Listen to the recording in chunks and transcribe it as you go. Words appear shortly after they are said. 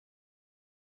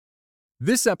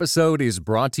This episode is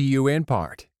brought to you in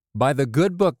part by The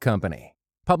Good Book Company,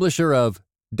 publisher of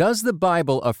Does the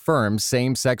Bible Affirm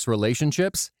Same-Sex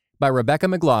Relationships? By Rebecca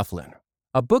McLaughlin,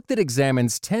 a book that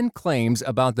examines 10 claims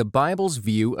about the Bible's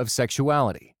view of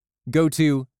sexuality. Go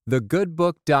to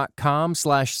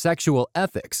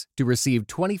thegoodbook.com/sexualethics to receive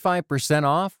 25%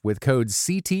 off with code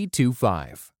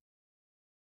CT25.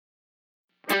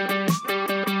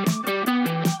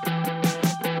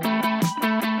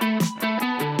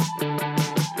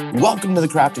 Welcome to the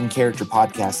Crafting Character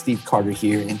Podcast. Steve Carter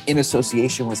here, and in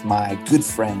association with my good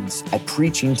friends at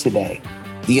Preaching Today,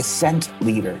 The Ascent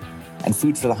Leader, and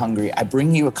Food for the Hungry, I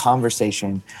bring you a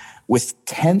conversation with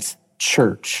 10th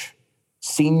Church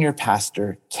Senior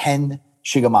Pastor Ken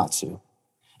Shigematsu.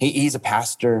 He's a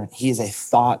pastor. He is a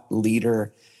thought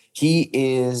leader. He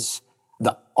is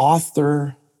the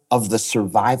author of The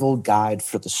Survival Guide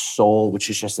for the Soul, which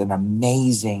is just an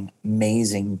amazing,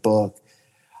 amazing book.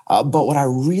 But what I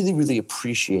really, really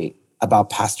appreciate about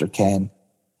Pastor Ken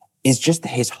is just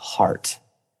his heart,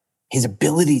 his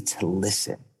ability to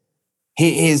listen,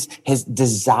 his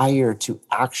desire to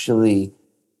actually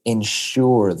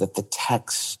ensure that the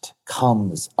text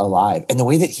comes alive. And the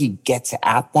way that he gets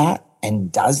at that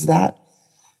and does that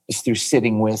is through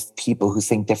sitting with people who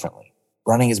think differently,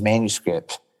 running his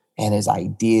manuscript and his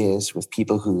ideas with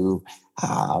people who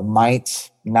might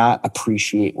not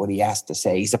appreciate what he has to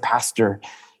say. He's a pastor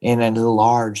in a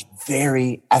large,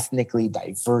 very ethnically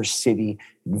diverse city,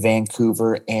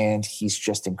 Vancouver, and he's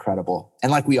just incredible.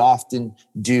 And like we often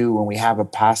do when we have a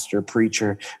pastor,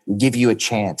 preacher, we give you a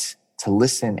chance to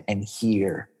listen and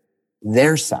hear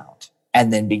their sound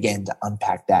and then begin to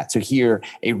unpack that. So hear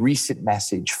a recent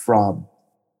message from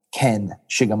Ken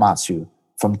Shigematsu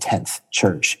from 10th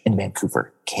Church in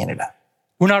Vancouver, Canada.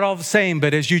 We're not all the same,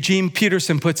 but as Eugene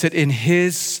Peterson puts it in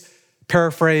his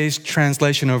paraphrased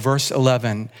translation of verse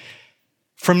 11,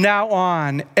 from now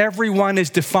on, everyone is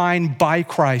defined by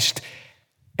Christ.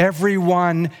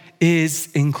 Everyone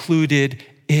is included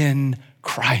in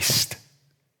Christ.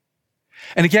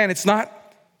 And again, it's not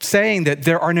saying that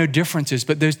there are no differences,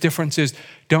 but those differences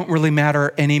don't really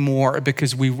matter anymore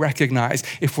because we recognize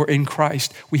if we're in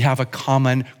Christ, we have a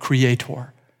common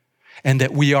creator and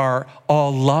that we are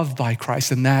all loved by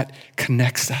Christ, and that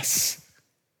connects us.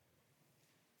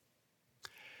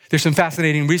 There's some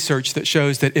fascinating research that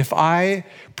shows that if I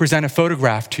present a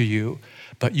photograph to you,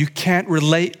 but you can't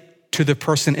relate to the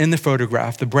person in the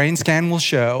photograph, the brain scan will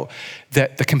show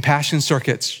that the compassion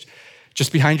circuits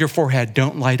just behind your forehead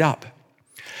don't light up.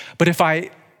 But if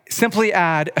I simply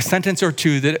add a sentence or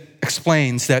two that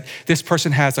explains that this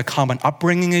person has a common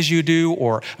upbringing as you do,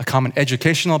 or a common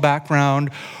educational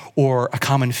background, or a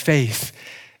common faith,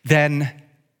 then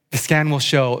the scan will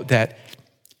show that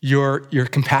your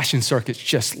compassion circuits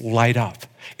just light up.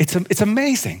 It's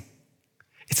amazing.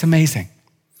 It's amazing.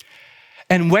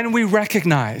 And when we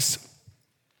recognize,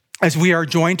 as we are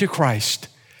joined to Christ,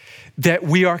 that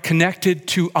we are connected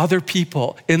to other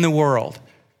people in the world,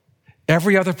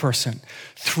 every other person,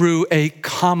 through a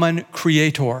common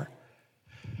creator,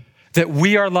 that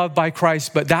we are loved by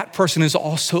Christ, but that person is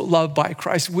also loved by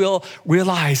Christ, we'll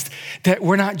realize that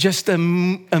we're not just a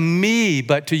me,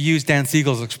 but to use Dan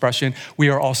Siegel's expression, we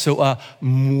are also a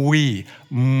we,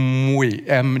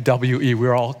 M-W-E.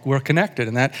 We're connected,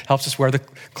 and that helps us wear the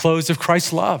clothes of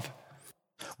Christ's love.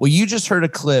 Well, you just heard a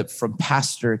clip from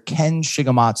Pastor Ken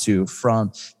Shigematsu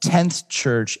from 10th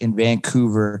Church in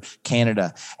Vancouver,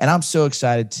 Canada. And I'm so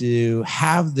excited to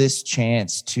have this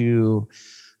chance to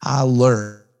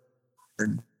learn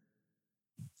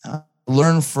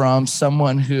from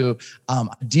someone who, a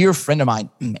dear friend of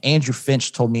mine, Andrew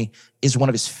Finch, told me is one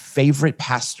of his favorite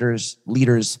pastors,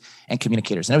 leaders, and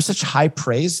communicators. And it was such high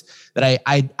praise that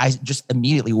I just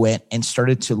immediately went and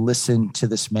started to listen to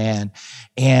this man.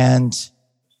 And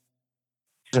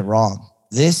it wrong.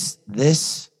 This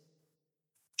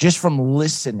just from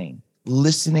listening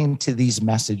to these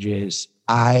messages,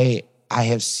 I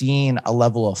have seen a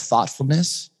level of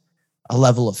thoughtfulness, a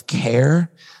level of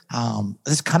care,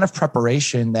 this kind of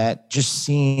preparation that just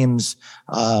seems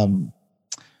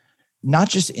not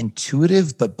just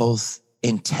intuitive, but both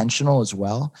intentional as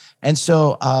well. And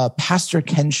so, Pastor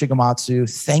Ken Shigematsu,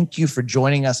 thank you for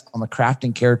joining us on the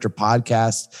Crafting Character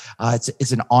Podcast.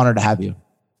 It's an honor to have you.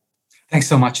 Thanks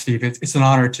so much, Steve. It's an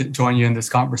honor to join you in this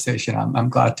conversation. I'm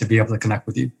glad to be able to connect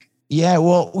with you. Yeah,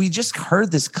 well, we just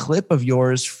heard this clip of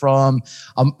yours from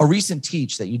a recent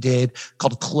teach that you did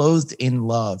called Clothed in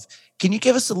Love. Can you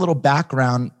give us a little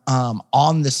background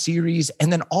on the series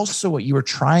and then also what you were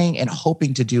trying and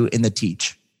hoping to do in the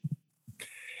teach?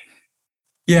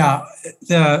 Yeah,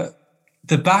 the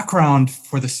background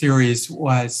for the series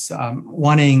was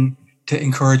wanting to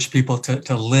encourage people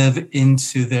to live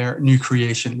into their new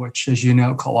creation, which, as you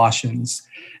know, Colossians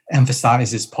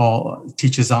emphasizes, Paul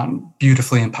teaches on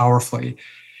beautifully and powerfully.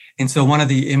 And so one of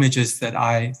the images that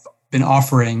I've been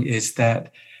offering is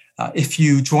that if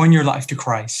you join your life to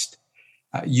Christ,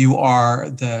 you are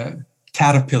the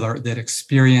caterpillar that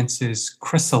experiences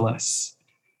chrysalis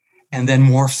and then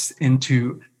morphs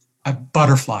into a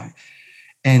butterfly.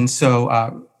 And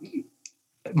so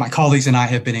my colleagues and I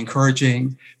have been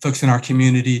encouraging folks in our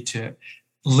community to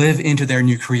live into their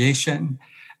new creation,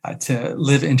 to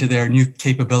live into their new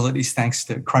capabilities thanks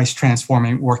to Christ's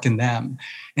transforming work in them.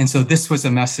 And so this was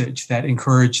a message that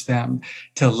encouraged them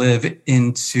to live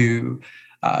into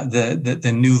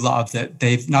the new love that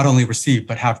they've not only received,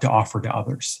 but have to offer to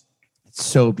others. It's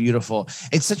so beautiful.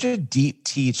 It's such a deep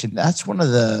teach. And that's one of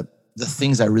the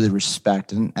things I really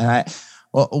respect. And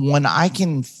when I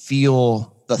can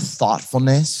feel the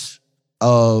thoughtfulness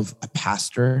of a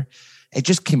pastor, it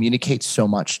just communicates so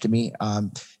much to me.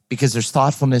 Because there's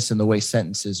thoughtfulness in the way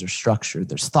sentences are structured.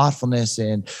 There's thoughtfulness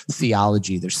in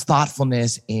theology. There's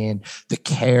thoughtfulness in the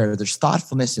care. There's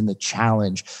thoughtfulness in the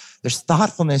challenge. There's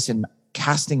thoughtfulness in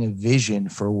casting a vision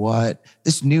for what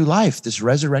this new life, this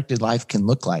resurrected life can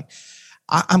look like.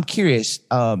 I'm curious,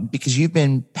 because you've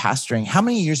been pastoring. How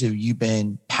many years have you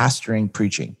been pastoring,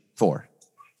 preaching for?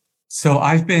 So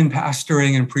I've been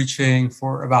pastoring and preaching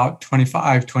for about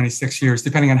 25, 26 years,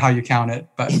 depending on how you count it.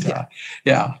 But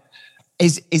yeah.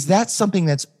 Is that something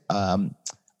that's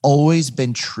always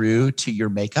been true to your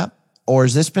makeup? Or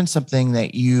has this been something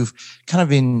that you've kind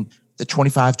of in the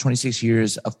 25, 26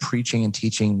 years of preaching and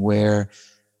teaching where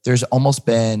there's almost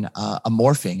been a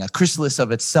morphing, a chrysalis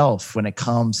of itself when it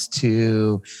comes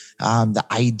to the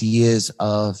ideas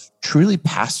of truly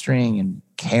pastoring and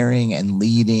caring and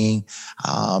leading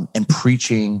and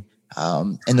preaching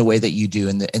in the way that you do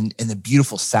and the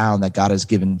beautiful sound that God has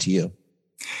given to you?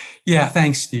 Yeah,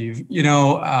 thanks, Steve.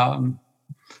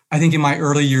 I think in my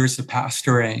early years of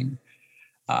pastoring,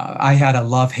 I had a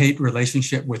love-hate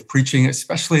relationship with preaching,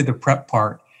 especially the prep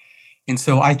part. And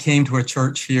so I came to a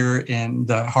church here in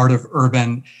the heart of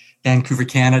urban Vancouver,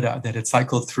 Canada, that had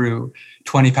cycled through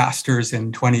 20 pastors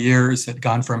in 20 years, had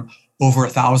gone from over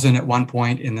 1,000 at one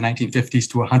point in the 1950s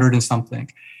to 100 and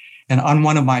something. And on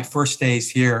one of my first days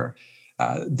here,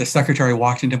 the secretary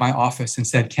walked into my office and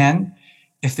said, "Ken,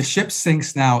 if the ship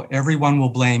sinks now, everyone will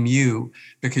blame you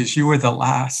because you were the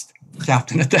last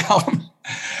captain at the helm."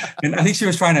 And I think she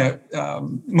was trying to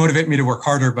motivate me to work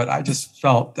harder, but I just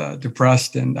felt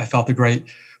depressed and I felt a great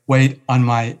weight on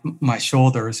my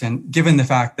shoulders. And given the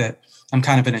fact that I'm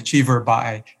kind of an achiever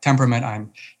by temperament,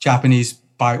 I'm Japanese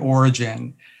by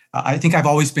origin, I think I've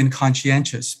always been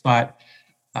conscientious, but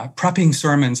prepping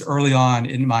sermons early on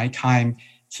in my time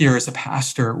here as a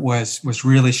pastor was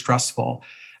really stressful.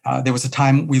 There was a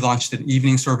time we launched an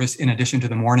evening service in addition to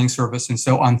the morning service. And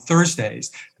so on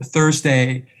Thursdays, the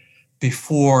Thursday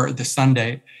before the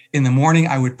Sunday, in the morning,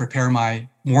 I would prepare my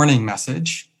morning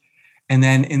message. And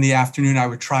then in the afternoon, I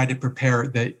would try to prepare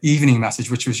the evening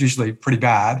message, which was usually pretty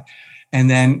bad. And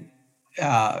then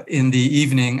in the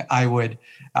evening, I would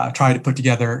try to put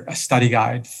together a study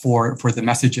guide for the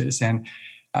messages. And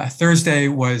Thursday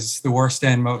was the worst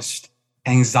and most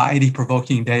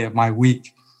anxiety-provoking day of my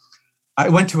week. I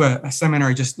went to a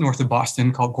seminary just north of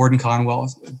Boston called Gordon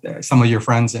Conwell. Some of your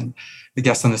friends and the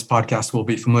guests on this podcast will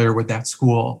be familiar with that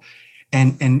school.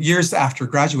 And years after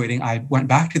graduating, I went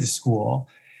back to the school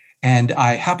and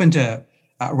I happened to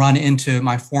run into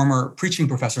my former preaching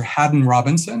professor, Haddon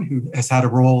Robinson, who has had a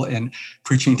role in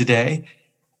Preaching Today.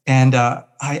 And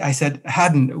I said,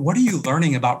 "Haddon, what are you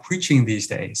learning about preaching these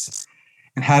days?"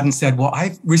 And Haddon said, "Well,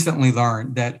 I've recently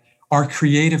learned that our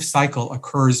creative cycle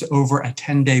occurs over a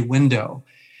 10-day window.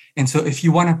 And so if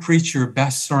you want to preach your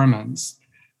best sermons,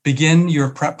 begin your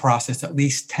prep process at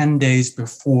least 10 days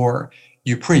before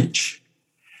you preach."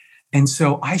 And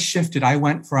so I shifted. I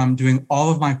went from doing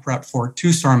all of my prep for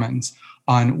 2 sermons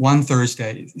on one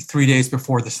Thursday, 3 days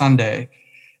before the Sunday,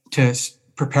 to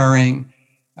preparing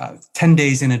 10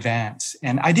 days in advance.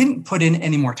 And I didn't put in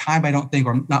any more time, I don't think,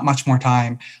 or not much more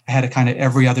time. I had a kind of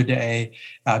every other day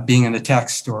being in the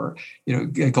text or,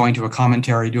 going to a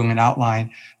commentary, doing an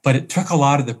outline. But it took a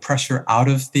lot of the pressure out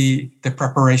of the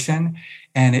preparation.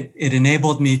 And it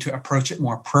enabled me to approach it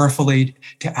more prayerfully,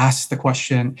 to ask the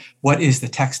question, what is the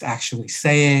text actually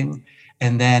saying?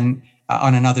 And then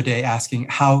on another day asking,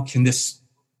 how can this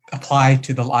apply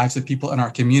to the lives of people in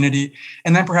our community?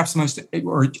 And then perhaps most,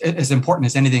 or as important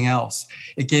as anything else,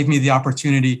 it gave me the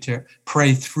opportunity to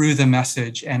pray through the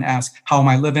message and ask, how am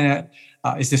I living it?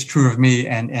 Is this true of me?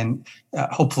 And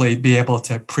hopefully be able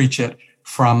to preach it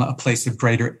from a place of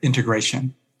greater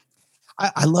integration.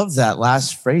 I love that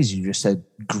last phrase you just said,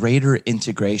 greater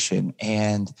integration.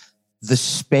 And the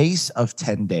space of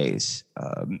 10 days,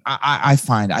 I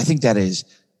think that is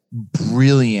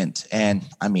brilliant. And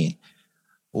I mean,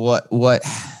 what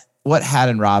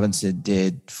Haddon Robinson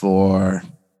did for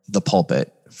the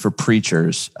pulpit, for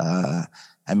preachers,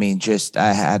 I mean, just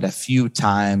I had a few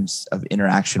times of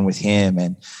interaction with him,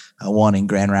 and one in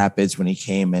Grand Rapids when he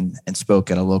came and spoke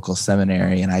at a local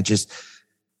seminary. And I just,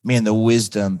 man, the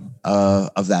wisdom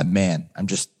of that man, I'm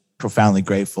just profoundly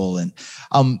grateful. And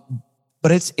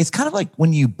but it's kind of like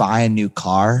when you buy a new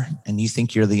car and you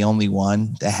think you're the only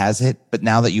one that has it. But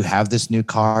now that you have this new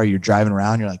car, you're driving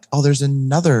around, you're like, oh, there's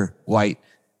another white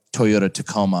Toyota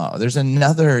Tacoma. There's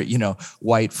another,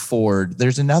 white Ford.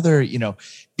 There's another,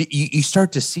 you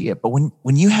start to see it. But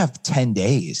when you have 10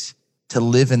 days to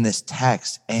live in this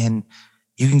text, and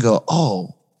you can go,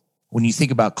 oh, when you think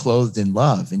about clothed in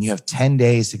love, and you have 10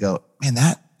 days to go, man,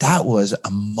 that was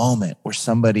a moment where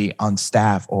somebody on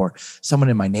staff or someone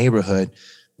in my neighborhood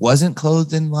wasn't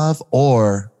clothed in love,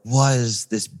 or was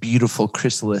this beautiful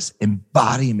chrysalis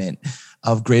embodiment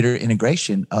of greater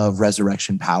integration of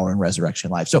resurrection power and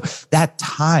resurrection life. So that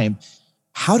time,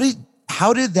 how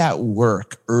did that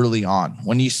work early on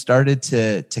when you started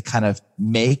to kind of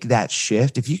make that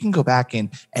shift? If you can go back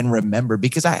and remember,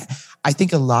 because I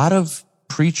think a lot of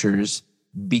preachers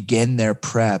begin their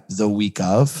prep the week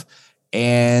of,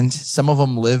 and some of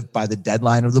them live by the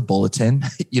deadline of the bulletin,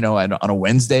 on a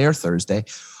Wednesday or Thursday,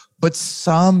 but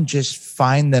some just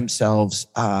find themselves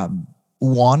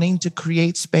wanting to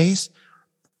create space.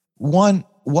 One,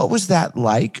 what was that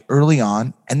like early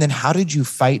on? And then how did you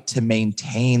fight to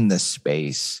maintain the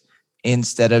space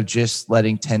instead of just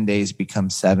letting 10 days become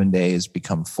 7 days,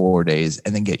 become 4 days,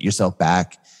 and then get yourself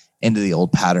back into the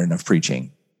old pattern of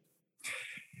preaching?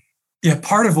 Yeah,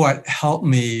 part of what helped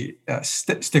me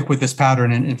stick with this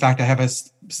pattern, and in fact, I have a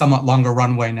somewhat longer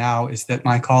runway now, is that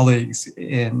my colleagues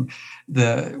in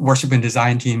the worship and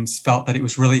design teams felt that it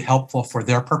was really helpful for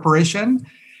their preparation.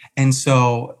 And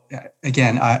so,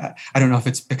 again, I don't know if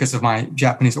it's because of my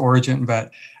Japanese origin,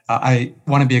 but I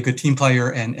want to be a good team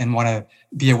player and want to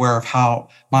be aware of how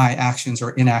my actions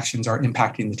or inactions are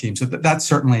impacting the team. So that's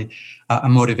certainly a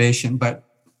motivation. But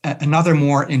another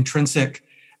more intrinsic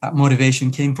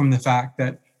motivation came from the fact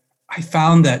that I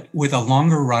found that with a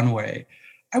longer runway,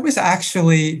 I was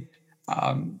actually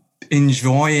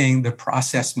enjoying the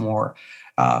process more.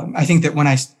 I think that when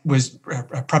I was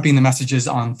prepping the messages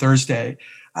on Thursday,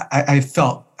 I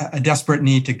felt a desperate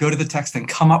need to go to the text and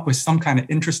come up with some kind of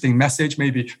interesting message,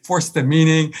 maybe force the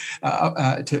meaning,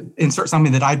 to insert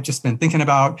something that I'd just been thinking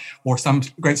about, or some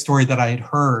great story that I had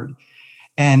heard.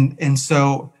 And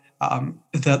so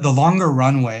the longer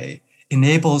runway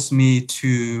enables me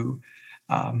to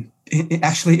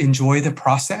actually enjoy the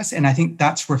process. And I think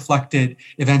that's reflected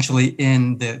eventually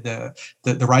in the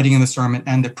writing of the sermon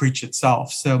and the preach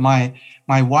itself. So my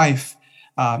wife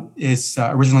is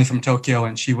originally from Tokyo,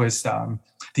 and she was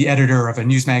the editor of a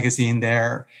news magazine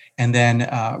there, and then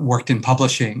worked in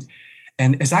publishing.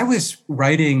 And as I was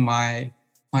writing my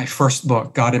first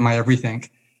book, God in My Everything,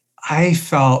 I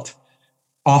felt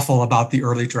awful about the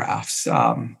early drafts.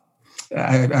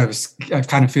 I was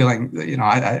kind of feeling,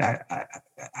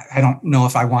 I don't know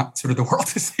if I want sort of the world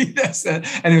to see this. And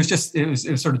it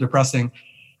was sort of depressing.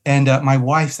 And my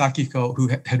wife, Sakiko, who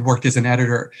had worked as an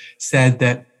editor, said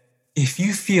that if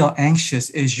you feel anxious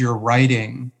as you're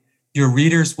writing, your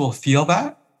readers will feel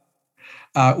that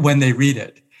when they read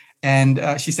it. And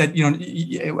she said,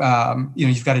 you've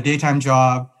got a daytime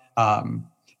job, so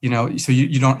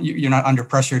you're not under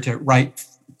pressure to write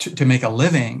to make a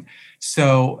living.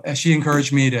 So she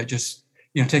encouraged me to just,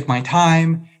 take my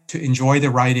time to enjoy the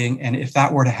writing. And if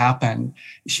that were to happen,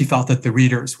 she felt that the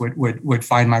readers would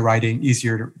find my writing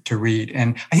easier to read.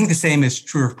 And I think the same is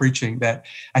true of preaching, that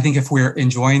I think if we're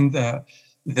enjoying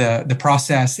the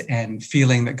process and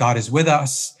feeling that God is with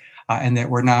us, and that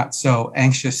we're not so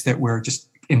anxious that we're just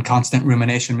in constant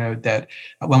rumination mode, that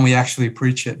when we actually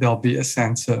preach it, there'll be a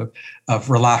sense of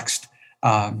relaxed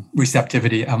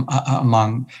receptivity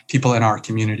among people in our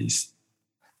communities.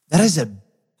 That is a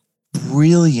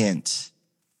brilliant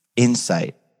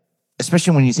insight,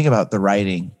 especially when you think about the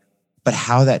writing, but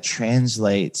how that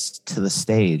translates to the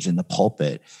stage and the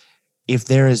pulpit. If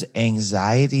there is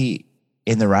anxiety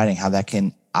in the writing, how that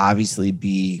can obviously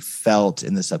be felt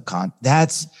in the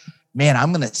subconscious.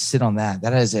 I'm going to sit on that.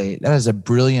 That is a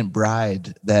brilliant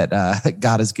bride that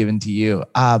God has given to you.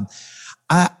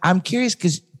 I'm curious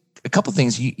because a couple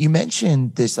things. You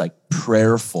mentioned this like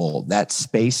prayerful, that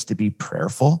space to be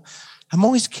prayerful. I'm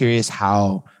always curious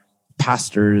how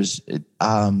pastors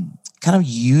kind of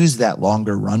use that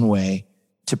longer runway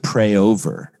to pray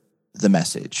over the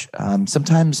message.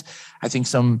 Sometimes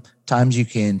you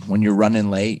can, when you're running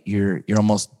late, you're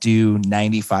almost due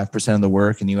 95% of the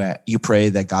work, and you pray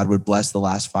that God would bless the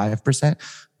last 5%.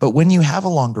 But when you have a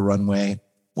longer runway,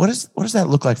 what does that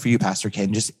look like for you, Pastor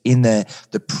Ken, just in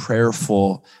the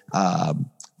prayerful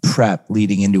prep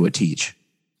leading into a teach?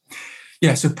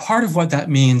 Yeah, so part of what that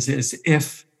means is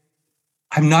if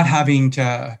I'm not having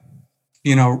to,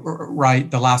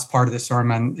 write the last part of the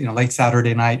sermon, late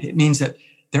Saturday night, it means that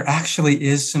there actually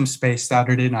is some space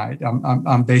Saturday night.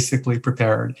 I'm basically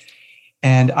prepared.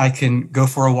 And I can go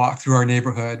for a walk through our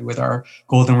neighborhood with our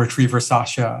golden retriever,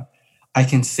 Sasha. I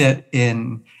can sit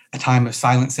in a time of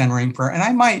silent centering prayer, and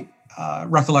I might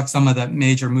recollect some of the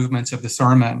major movements of the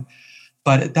sermon.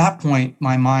 But at that point,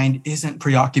 my mind isn't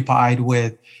preoccupied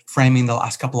with framing the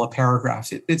last couple of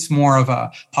paragraphs. It's more of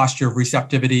a posture of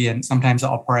receptivity. And sometimes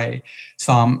I'll pray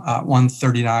Psalm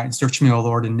 139, search me, O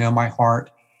Lord, and know my heart.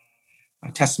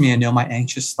 Test me and know my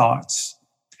anxious thoughts.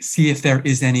 See if there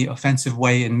is any offensive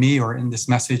way in me or in this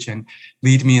message, and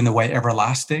lead me in the way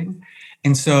everlasting.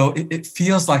 And so it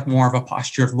feels like more of a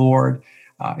posture of, Lord,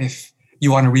 if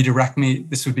you want to redirect me,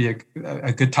 this would be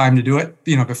a good time to do it,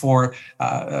 before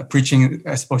preaching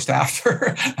as opposed to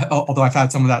after, although I've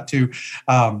had some of that too,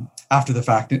 after the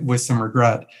fact with some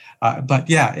regret. But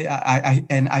yeah,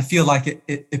 I feel like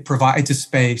it provides a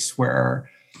space where,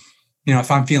 if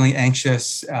I'm feeling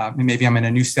anxious, maybe I'm in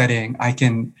a new setting, I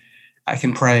can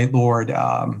pray, Lord,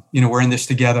 we're in this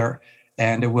together,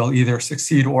 and we'll either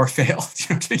succeed or fail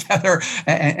together.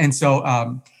 And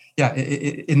so,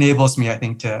 it enables me, I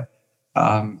think, to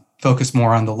focus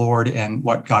more on the Lord and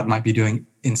what God might be doing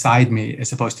inside me,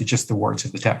 as opposed to just the words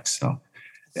of the text. So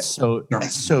that's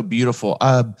so beautiful.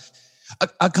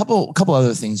 A couple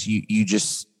other things you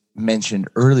just mentioned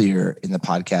earlier in the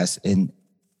podcast,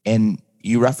 and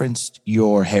you referenced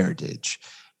your heritage,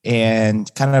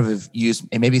 and kind of used,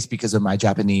 and maybe it's because of my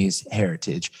Japanese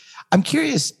heritage. I'm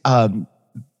curious,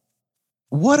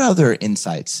 what other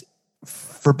insights,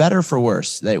 for better or for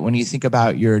worse, that when you think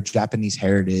about your Japanese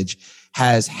heritage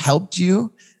has helped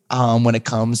you when it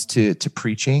comes to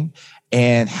preaching,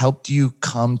 and helped you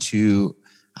come to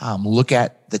look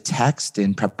at the text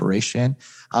in preparation?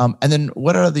 And then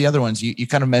what are the other ones? You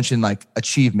kind of mentioned like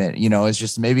achievement, it's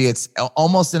just, maybe it's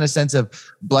almost in a sense of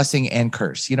blessing and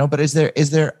curse, but is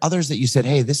there others that you said,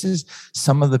 hey, this is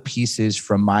some of the pieces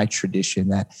from my tradition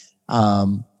that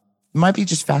might be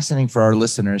just fascinating for our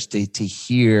listeners to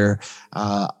hear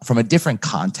from a different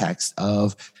context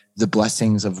of the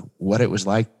blessings of what it was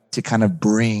like to kind of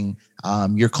bring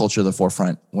your culture to the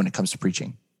forefront when it comes to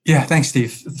preaching? Yeah, thanks,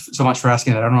 Steve, so much for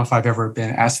asking that. I don't know if I've ever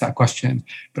been asked that question,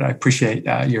 but I appreciate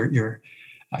your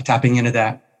tapping into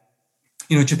that.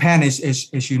 Japan is,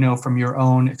 as you know from your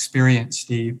own experience,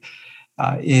 Steve,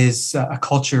 is a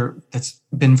culture that's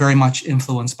been very much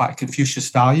influenced by Confucius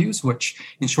values, which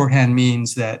in shorthand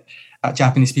means that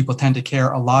Japanese people tend to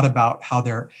care a lot about how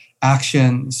their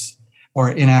actions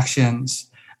or inactions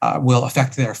will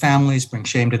affect their families, bring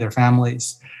shame to their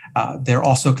families. They're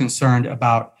also concerned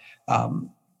about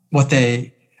what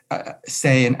they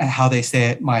say and how they say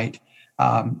it might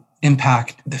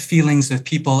impact the feelings of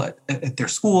people at their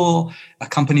school, a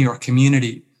company, or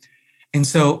community. And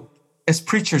so as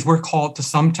preachers, we're called to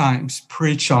sometimes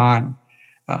preach on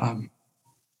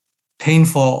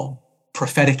painful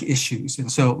prophetic issues.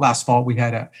 And so last fall, we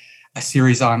had a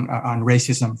series on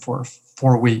racism for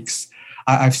 4 weeks.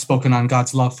 I've spoken on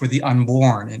God's love for the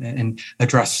unborn and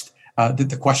addressed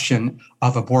the question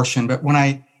of abortion. But when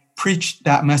I preached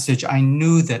that message, I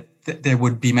knew that there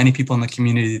would be many people in the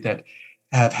community that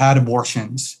have had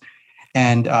abortions.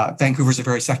 And Vancouver's a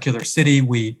very secular city.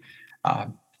 We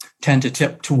tend to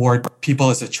tip toward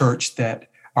people as a church that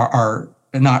are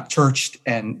not churched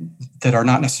and that are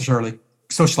not necessarily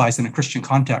socialized in a Christian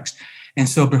context. And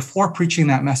so before preaching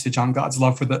that message on God's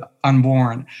love for the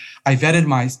unborn, I vetted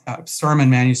my sermon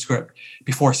manuscript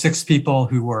before 6 people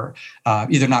who were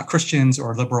either not Christians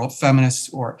or liberal feminists,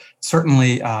 or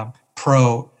certainly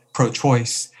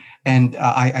pro-choice. And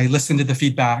I listened to the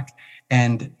feedback,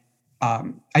 and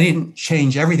I didn't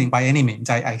change everything by any means.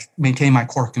 I maintained my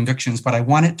core convictions, but I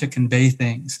wanted to convey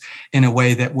things in a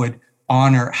way that would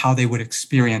honor how they would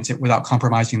experience it without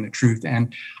compromising the truth.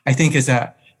 And I think as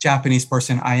a Japanese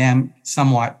person, I am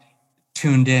somewhat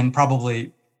tuned in,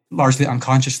 probably largely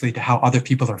unconsciously, to how other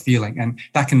people are feeling, and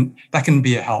that can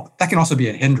be a help. That can also be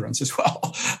a hindrance as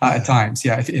well at times.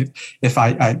 Yeah, if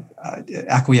I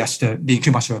acquiesce to being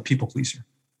too much of a people pleaser.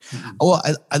 Well,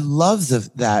 I love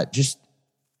that just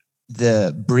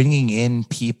the bringing in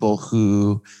people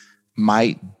who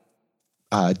might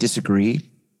disagree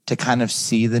to kind of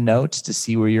see the notes, to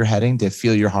see where you're heading, to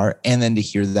feel your heart, and then to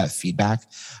hear that feedback.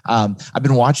 I've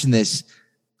been watching this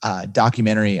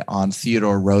documentary on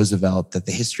Theodore Roosevelt at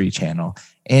the History Channel.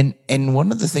 And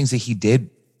one of the things that he did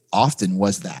often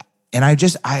was that. And I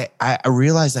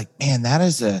realized, like, man, that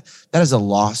is a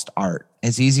lost art.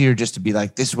 It's easier just to be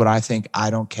like, this is what I think,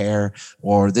 I don't care,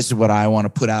 or this is what I want to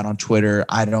put out on Twitter,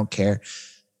 I don't care.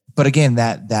 But again,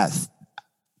 that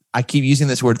I keep using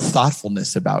this word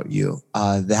thoughtfulness about you.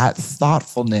 That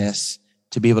thoughtfulness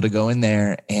to be able to go in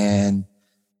there and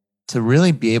to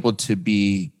really be able to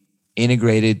be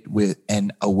integrated with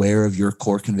and aware of your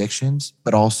core convictions,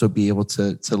 but also be able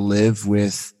to live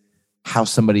with how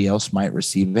somebody else might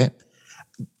receive it.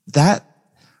 That,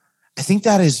 I think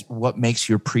that is what makes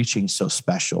your preaching so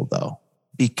special, though,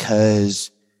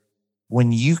 because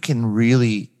when you can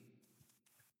really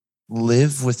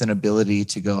live with an ability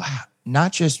to go,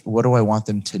 not just what do I want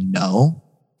them to know,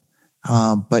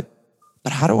 but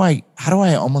how do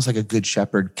I almost like a good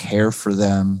shepherd care for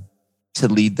them to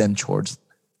lead them towards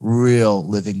real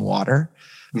living water?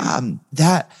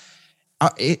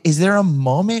 Is there a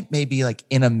moment maybe like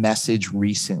in a message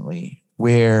recently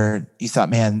where you thought,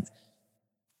 man,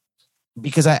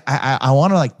 because I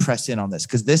want to like press in on this,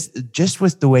 because this, just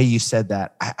with the way you said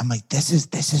that, I'm like, this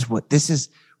is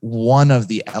one of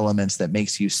the elements that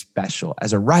makes you special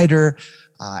as a writer,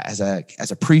 as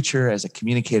a preacher, as a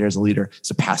communicator, as a leader,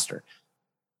 as a pastor.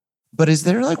 But is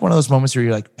there like one of those moments where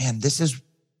you're like, man, this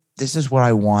is what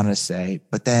I want to say,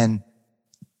 but then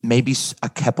maybe a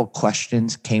couple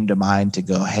questions came to mind to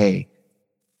go, hey,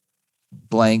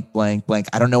 blank, blank, blank.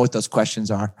 I don't know what those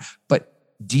questions are, but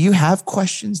do you have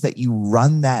questions that you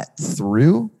run that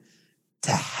through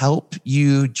to help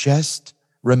you just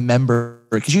remember?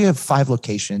 Because you have 5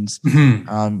 locations,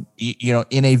 you know,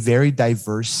 in a very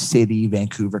diverse city,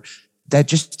 Vancouver, that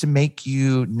just to make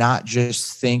you not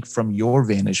just think from your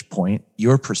vantage point,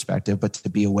 your perspective, but to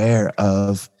be aware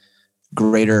of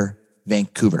greater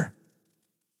Vancouver.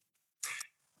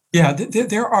 Yeah,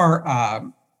 there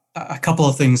are a couple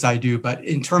of things I do, but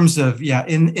in terms of,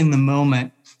 in the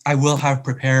moment, I will have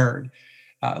prepared.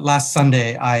 Last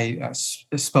Sunday, I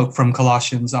spoke from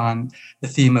Colossians on the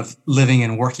theme of living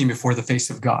and working before the face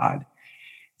of God.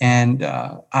 And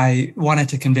I wanted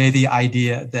to convey the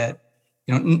idea that,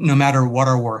 you know, no matter what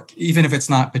our work, even if it's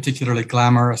not particularly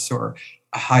glamorous or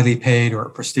highly paid or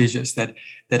prestigious, that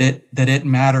it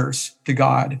matters to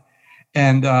God.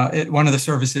 And at one of the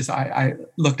services, I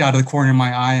looked out of the corner of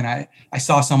my eye and I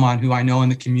saw someone who I know in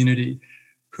the community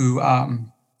who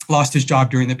lost his job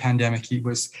during the pandemic. He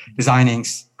was designing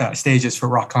stages for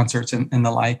rock concerts and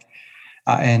the like.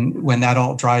 And when that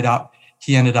all dried up,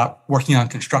 he ended up working on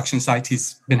construction sites.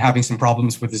 He's been having some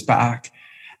problems with his back.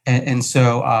 And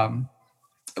so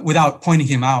without pointing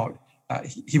him out,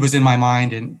 he was in my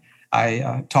mind. And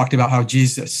I talked about how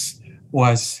Jesus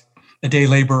was a day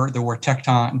laborer. The word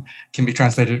tekton can be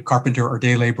translated carpenter or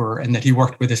day laborer, and that he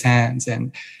worked with his hands,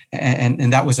 and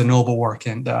that was a noble work.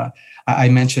 And I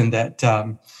mentioned that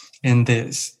in the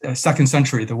 2nd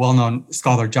century, the well-known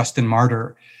scholar Justin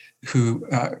Martyr, who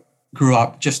grew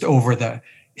up just over the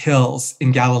hills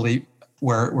in Galilee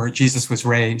where Jesus was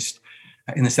raised,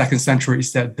 in the 2nd century,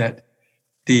 said that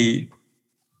the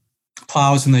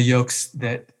plows and the yokes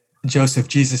that Joseph,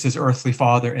 Jesus' earthly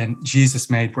father, and Jesus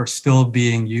made were still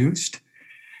being used.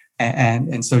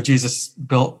 And so Jesus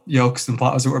built yokes and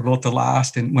plows that were built to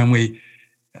last. And when we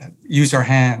use our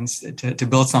hands to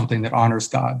build something that honors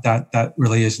God, that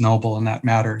really is noble and that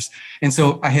matters. And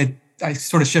so I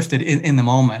sort of shifted in the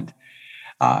moment.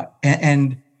 But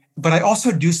I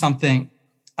also do something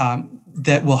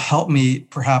that will help me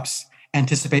perhaps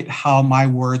anticipate how my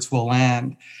words will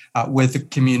land with the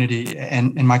community,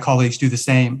 and my colleagues do the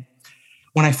same.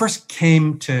 When I first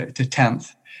came to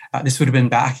 10th, this would have been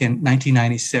back in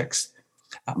 1996,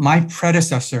 my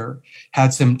predecessor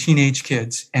had some teenage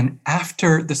kids. And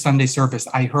after the Sunday service,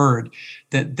 I heard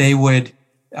that they would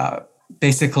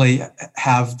basically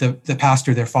have the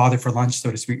pastor, their father, for lunch,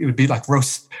 so to speak. It would be like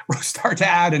roast our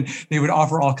dad, and they would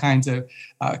offer all kinds of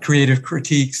creative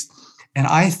critiques. And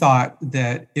I thought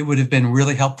that it would have been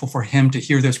really helpful for him to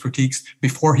hear those critiques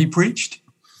before he preached.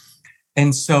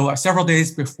 And so several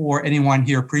days before anyone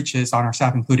here preaches on our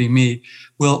staff, including me,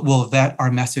 we'll vet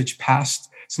our message past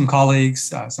some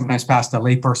colleagues, sometimes past a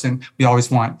layperson. We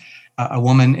always want a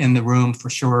woman in the room for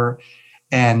sure,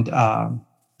 and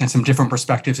some different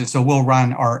perspectives. And so we'll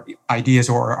run our ideas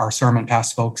or our sermon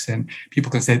past folks, and people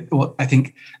can say, well, I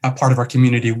think a part of our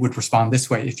community would respond this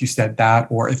way if you said that,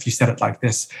 or if you said it like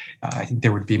this, I think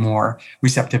there would be more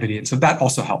receptivity. And so that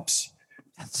also helps.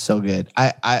 That's so good.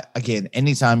 I again,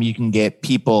 anytime you can get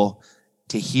people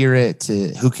to hear it, to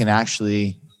who can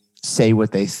actually say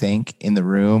what they think in the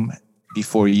room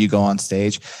before you go on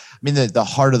stage. I mean, the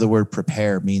heart of the word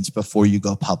prepare means before you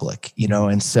go public,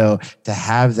 and so to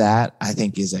have that, I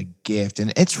think, is a gift.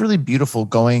 And it's really beautiful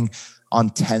going on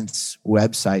 10th's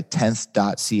website,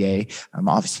 10th.ca.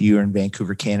 Obviously, you're in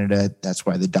Vancouver, Canada. That's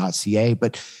why the .ca,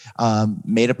 but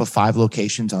made up of 5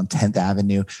 locations on 10th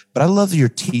Avenue. But I love your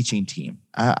teaching team.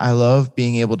 I love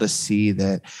being able to see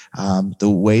that the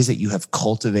ways that you have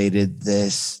cultivated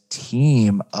this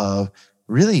team of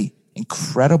really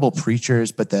incredible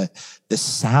preachers, but the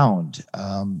sound,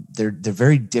 they're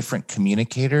very different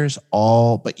communicators,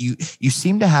 but you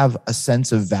seem to have a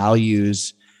sense of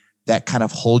values that kind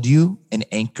of hold you and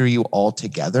anchor you all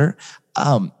together.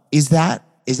 Is that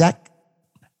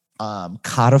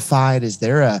codified? Is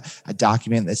there a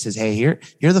document that says, hey, here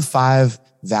are the 5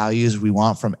 values we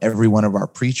want from every one of our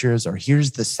preachers, or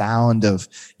here's the sound of,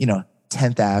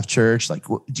 10th Ave Church? Like,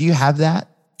 do you have that?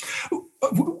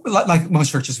 Like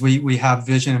most churches, we have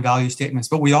vision and value statements,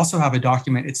 but we also have a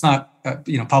document. It's not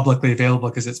publicly available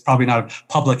because it's probably not of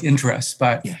public interest,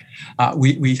 but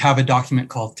we have a document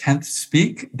called 10th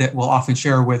Speak that we'll often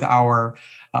share with our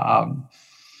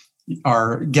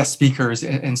guest speakers.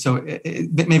 And so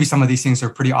maybe some of these things are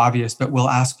pretty obvious, but we'll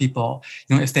ask people,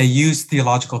 if they use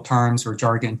theological terms or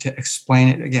jargon to explain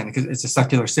it, again, because it's a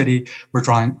secular city, we're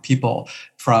drawing people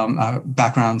from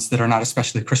backgrounds that are not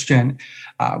especially Christian.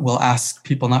 We'll ask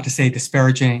people not to say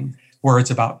disparaging words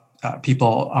about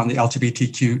people on the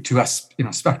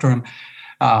LGBTQ2S spectrum.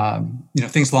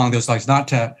 Things along those lines, not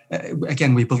to,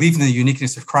 again, we believe in the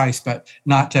uniqueness of Christ, but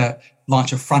not to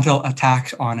launch a frontal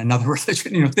attack on another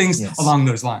religion, things along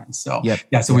those lines. So,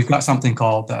 so we've got something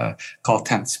called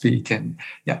 10th Speak. And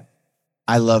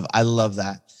I love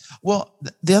that. Well,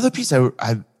 the other piece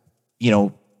I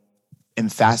am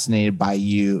fascinated by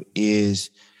you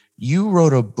is you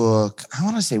wrote a book, I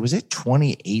want to say, was it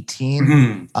 2018?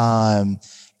 Mm-hmm.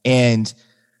 And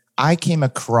I came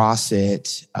across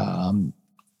it,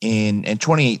 in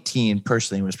 2018,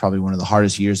 personally, was probably one of the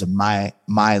hardest years of my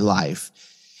life.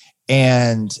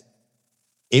 And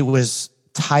it was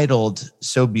titled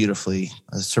so beautifully,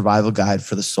 A Survival Guide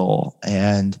for the Soul.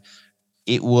 And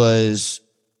it was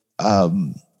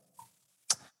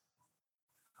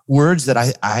words that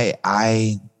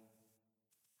I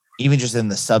even just in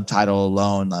the subtitle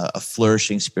alone, a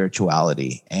flourishing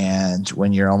spirituality. And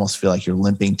when you almost feel like you're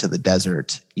limping to the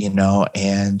desert,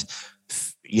 and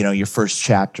your first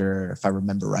chapter, if I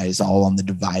remember right, is all on the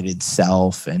divided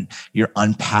self, and you're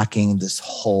unpacking this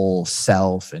whole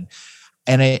self, and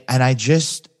I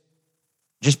just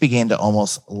began to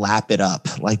almost lap it up,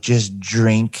 like just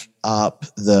drink up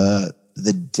the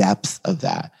depth of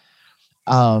that.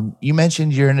 You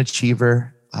mentioned you're an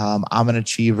achiever. I'm an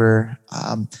achiever.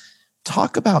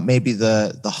 Talk about maybe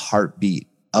the heartbeat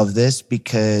of this,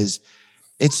 because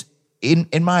it's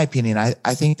in my opinion,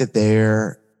 I think that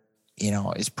there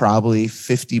is probably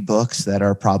 50 books that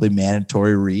are probably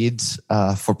mandatory reads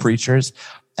for preachers.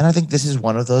 And I think this is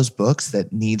one of those books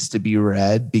that needs to be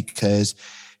read, because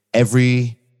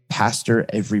every pastor,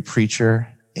 every preacher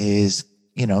is,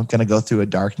 going to go through a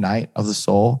dark night of the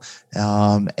soul.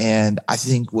 And I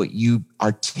think what you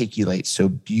articulate so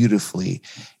beautifully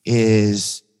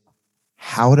is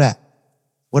what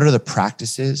are the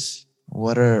practices?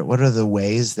 What are the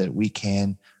ways that we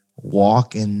can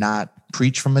walk and not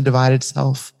preach from a divided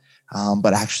self,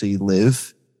 but actually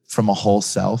live from a whole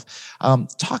self?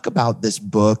 Talk about this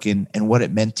book and what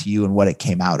it meant to you and what it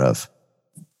came out of.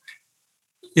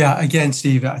 Yeah, again,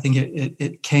 Steve, I think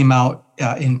it came out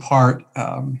in part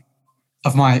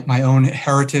of my own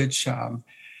heritage.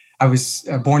 I was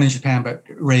born in Japan, but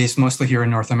raised mostly here in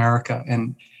North America.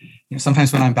 And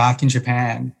sometimes when I'm back in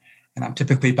Japan, and I'm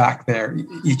typically back there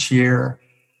each year,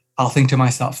 I'll think to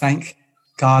myself, thank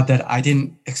God that I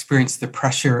didn't experience the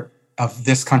pressure of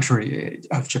this country,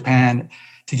 of Japan,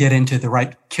 to get into the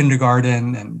right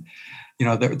kindergarten and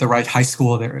the right high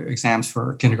school, their exams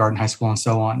for kindergarten, high school, and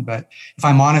so on. But if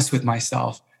I'm honest with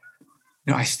myself,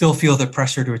 I still feel the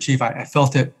pressure to achieve. I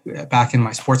felt it back in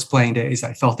my sports playing days.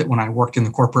 I felt it when I worked in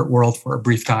the corporate world for a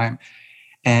brief time.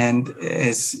 And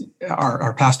as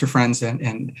our pastor friends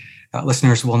and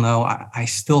listeners will know, I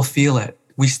still feel it.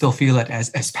 We still feel it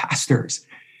as pastors.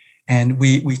 And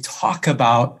we talk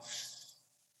about,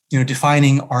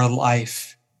 defining our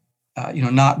life,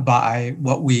 not by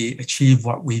what we achieve,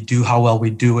 what we do, how well we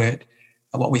do it,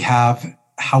 what we have,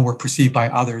 how we're perceived by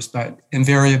others, but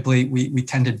invariably we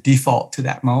tend to default to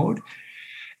that mode.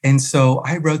 And so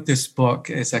I wrote this book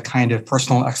as a kind of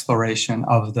personal exploration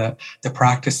of the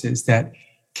practices that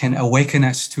can awaken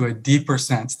us to a deeper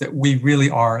sense that we really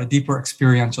are, a deeper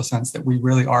experiential sense that we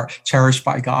really are cherished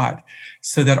by God,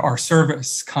 so that our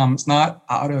service comes not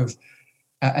out of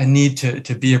a need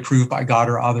to be approved by God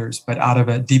or others, but out of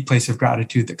a deep place of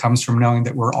gratitude that comes from knowing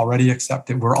that we're already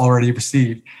accepted, we're already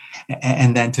received,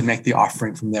 and then to make the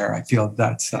offering from there. I feel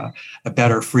that's a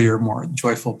better, freer, more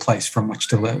joyful place from which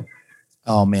to live.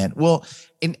 Oh, man. Well,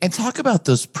 and talk about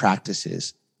those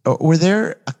practices. Were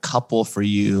there a couple for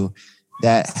you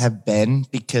that have been,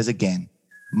 because again,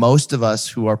 most of us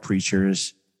who are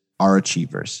preachers are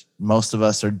achievers. Most of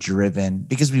us are driven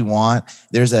because we want,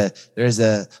 there's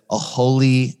a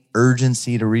holy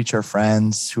urgency to reach our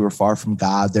friends who are far from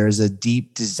God. There's a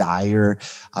deep desire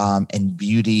and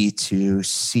beauty to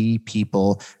see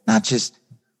people not just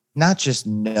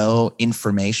know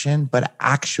information, but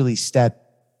actually step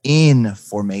in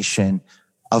formation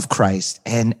of Christ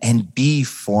and be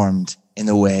formed in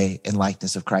the way and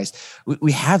likeness of Christ.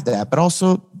 We have that, but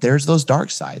also there's those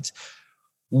dark sides.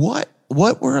 What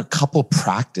were a couple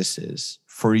practices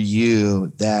for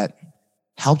you that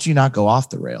helped you not go off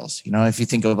the rails? You know, if you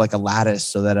think of like a lattice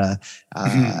so that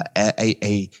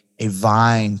a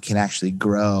vine can actually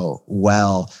grow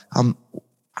well.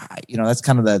 That's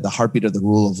kind of the heartbeat of the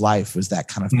rule of life, was that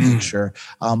kind of picture.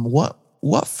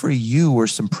 What for you were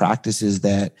some practices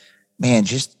that, man,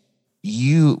 just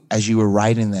you, as you were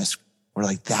writing this, were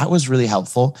like, that was really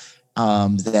helpful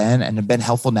then and have been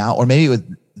helpful now? Or maybe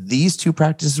with these two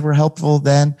practices were helpful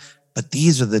then, but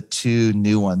these are the two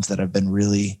new ones that have been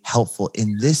really helpful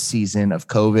in this season of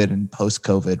COVID and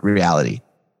post-COVID reality.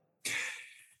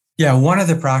 Yeah, one of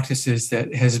the practices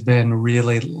that has been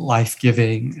really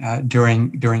life-giving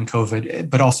during COVID,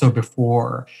 but also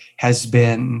before, has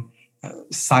been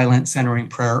silent centering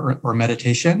prayer or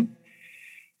meditation.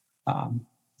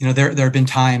 There have been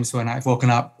times when I've woken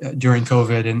up during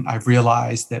COVID and I've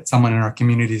realized that someone in our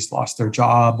community has lost their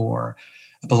job, or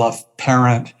a beloved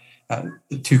parent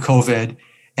to COVID.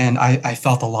 And I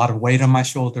felt a lot of weight on my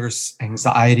shoulders,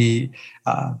 anxiety,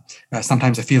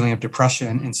 sometimes a feeling of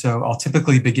depression. And so I'll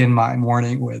typically begin my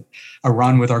morning with a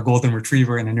run with our golden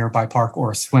retriever in a nearby park,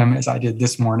 or a swim, as I did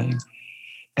this morning.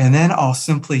 And then I'll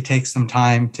simply take some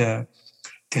time to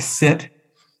sit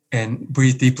and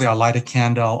breathe deeply. I'll light a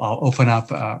candle. I'll open up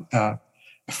a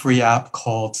free app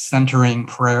called Centering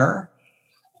Prayer,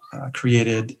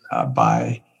 created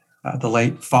by the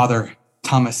late Father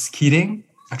Thomas Keating,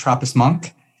 a Trappist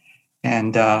monk.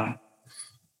 And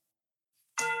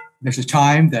there's a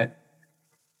time that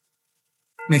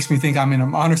makes me think I'm in a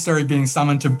monastery being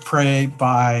summoned to pray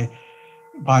by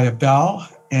a bell.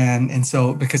 And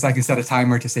so because I can set a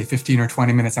timer to say 15 or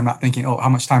 20 minutes, I'm not thinking, how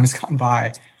much time has gone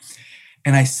by.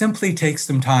 And I simply take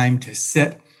some time to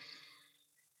sit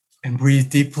and breathe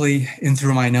deeply in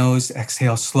through my nose,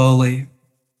 exhale slowly.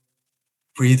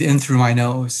 Breathe in through my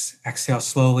nose, exhale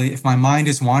slowly. If my mind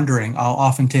is wandering, I'll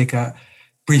often take a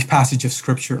brief passage of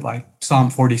scripture like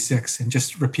Psalm 46 and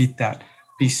just repeat that.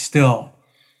 Be still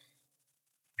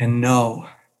and know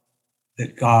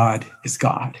that God is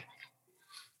God.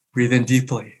 Breathe in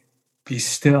deeply. Be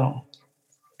still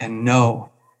and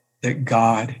know that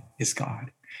God is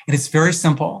God. And it's very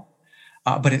simple,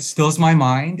 but it stills my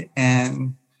mind.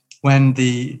 And when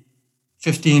the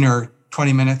 15 or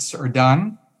 20 minutes are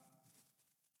done,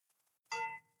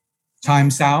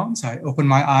 time sounds, I open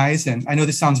my eyes, and I know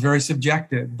this sounds very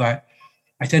subjective, but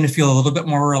I tend to feel a little bit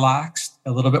more relaxed,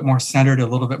 a little bit more centered, a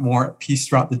little bit more at peace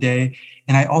throughout the day.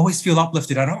 And I always feel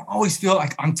uplifted. I don't always feel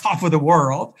like on top of the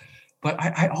world, but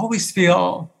I always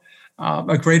feel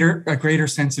a greater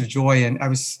sense of joy. And I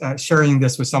was sharing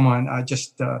this with someone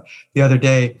just the other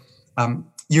day.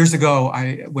 Years ago,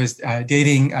 I was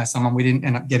dating someone. We didn't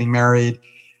end up getting married.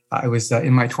 I was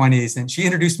in my 20s, and she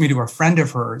introduced me to a friend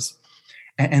of hers.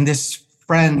 And this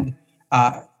friend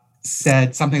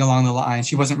said something along the line.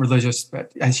 She wasn't religious,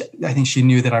 but I think she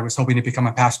knew that I was hoping to become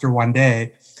a pastor one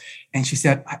day. And she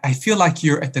said, I feel like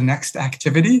you're at the next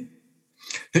activity,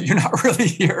 that you're not really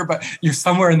here, but you're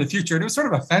somewhere in the future. And it was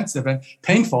sort of offensive and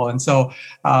painful. And so,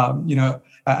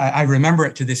 I remember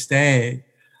it to this day.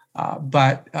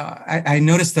 But I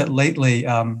noticed that lately,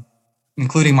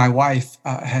 including my wife,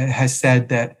 has said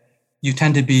that you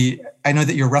tend to be, I know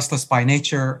that you're restless by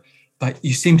nature, but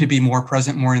you seem to be more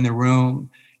present, more in the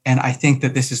room. And I think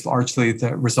that this is largely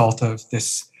the result of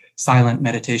this silent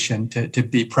meditation, to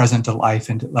be present to life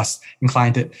and to less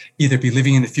inclined to either be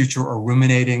living in the future or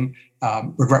ruminating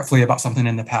regretfully about something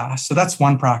in the past. So that's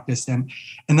one practice. And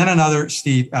then another,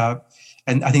 Steve,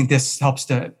 and I think this helps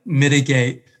to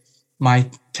mitigate my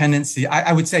tendency.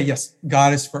 I would say, yes,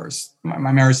 God is first,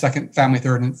 my marriage second, family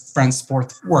third, and friends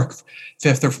fourth, work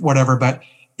fifth, or whatever. But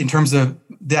in terms of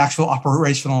the actual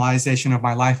operationalization of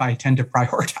my life, I tend to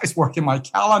prioritize work in my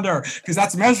calendar because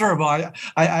that's measurable.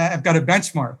 I've got a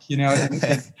benchmark,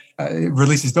 it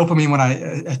releases dopamine when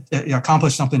I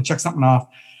accomplish something, check something off.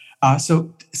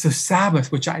 So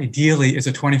Sabbath, which ideally is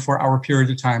a 24-hour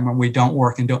period of time when we don't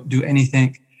work and don't do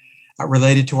anything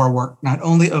related to our work, not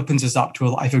only opens us up to a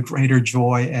life of greater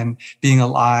joy and being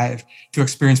alive, to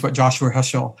experience what Joshua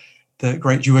Heschel, the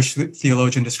great Jewish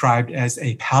theologian, described as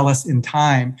a palace in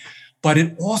time, but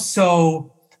it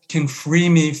also can free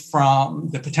me from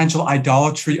the potential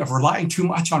idolatry of relying too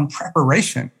much on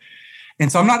preparation.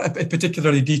 And so I'm not a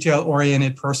particularly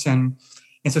detail-oriented person.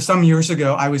 And so some years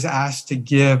ago, I was asked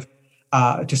to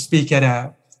speak at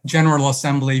a General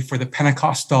Assembly for the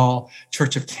Pentecostal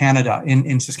Church of Canada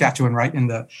in Saskatchewan, right in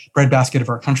the breadbasket of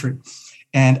our country.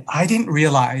 And I didn't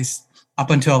realize up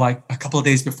until like a couple of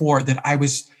days before that I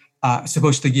was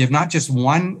supposed to give not just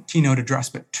one keynote address,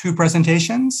 but two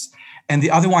presentations. And the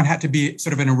other one had to be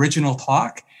sort of an original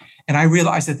talk. And I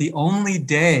realized that the only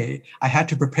day I had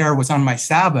to prepare was on my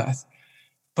Sabbath.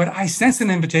 But I sensed an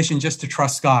invitation just to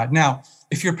trust God. Now,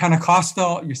 if you're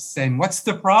Pentecostal, you're saying, what's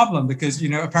the problem? Because,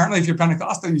 apparently if you're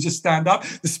Pentecostal, you just stand up,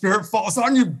 the Spirit falls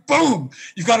on you, boom,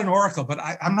 you've got an oracle. But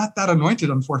I'm not that anointed,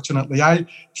 unfortunately. I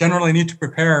generally need to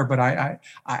prepare, but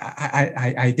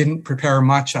I didn't prepare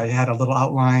much. I had a little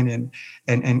outline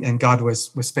and God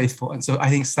was faithful. And so I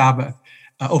think Sabbath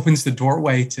opens the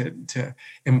doorway to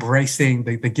embracing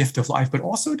the gift of life, but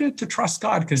also to trust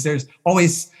God, because there's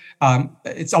always...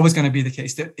 it's always going to be the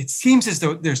case that it seems as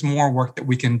though there's more work that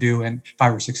we can do in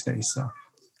 5 or 6 days. So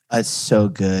that's so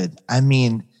good. I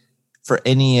mean, for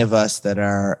any of us that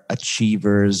are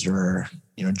achievers or,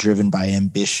 driven by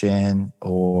ambition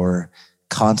or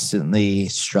constantly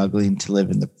struggling to live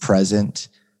in the present,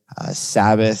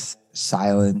 Sabbath,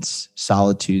 silence,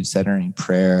 solitude, centering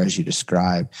prayer, as you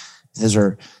described, those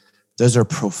are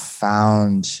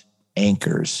profound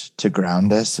anchors to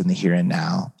ground us in the here and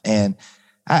now. And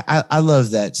I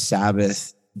love that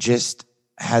Sabbath just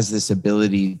has this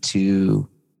ability to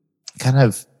kind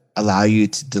of allow you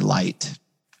to delight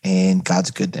in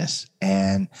God's goodness,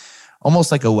 and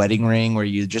almost like a wedding ring where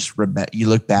you just you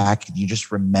look back and you just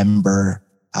remember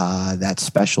that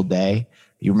special day.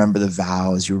 You remember the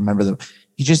vows. You remember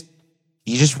you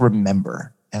just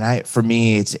remember. And for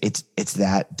me, it's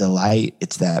that delight.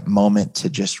 It's that moment to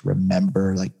just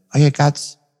remember, like, oh yeah,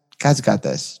 God's got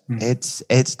this.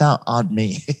 It's not on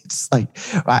me. It's like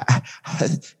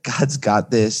God's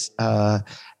got this,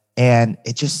 and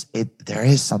there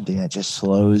is something that just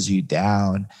slows you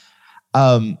down.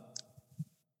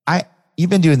 You've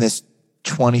been doing this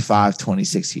 25,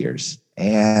 26 years,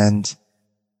 and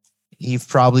you've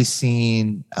probably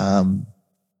seen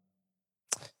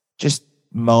just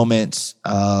moments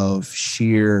of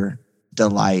sheer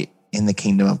delight in the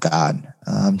kingdom of God.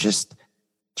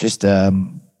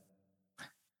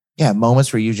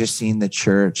 Moments where you've just seen the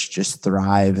church just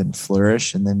thrive and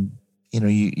flourish. And then,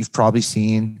 you've probably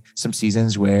seen some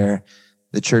seasons where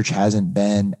the church hasn't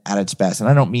been at its best. And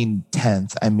I don't mean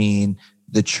 10th. I mean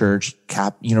the church,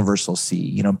 universal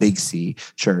C, big C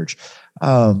church.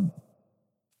 And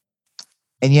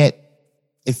yet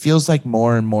it feels like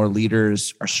more and more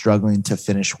leaders are struggling to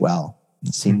finish well.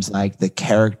 It seems like the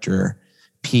character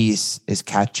piece is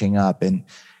catching up. And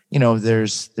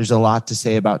there's a lot to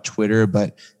say about Twitter,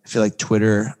 but I feel like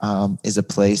Twitter is a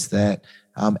place that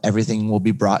everything will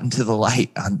be brought into the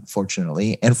light,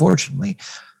 unfortunately and fortunately.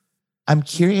 I'm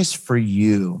curious for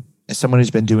you, as someone who's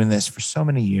been doing this for so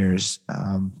many years.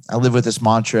 I live with this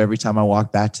mantra every time I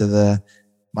walk back to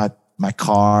my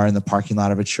car in the parking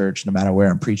lot of a church, no matter where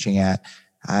I'm preaching at.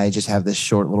 I just have this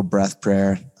short little breath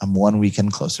prayer. I'm one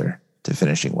weekend closer to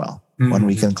finishing well. Mm-hmm. One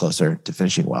weekend closer to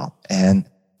finishing well. And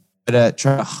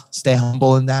try to stay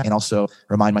humble in that, and also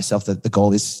remind myself that the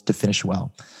goal is to finish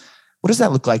well. What does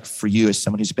that look like for you as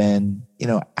someone who's been,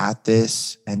 at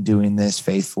this and doing this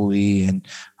faithfully, and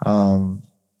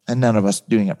none of us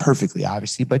doing it perfectly,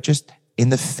 obviously, but just in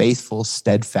the faithful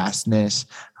steadfastness?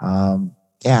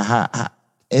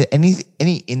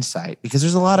 Any insight? Because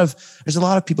there's a lot of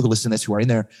people who listen to this who are in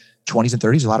their 20s and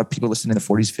 30s. A lot of people listening in the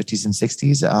 40s, 50s, and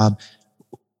 60s.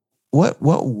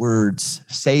 What words,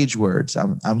 sage words?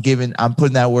 I'm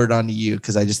putting that word onto you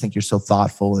because I just think you're so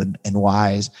thoughtful and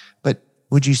wise. But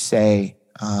would you say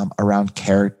around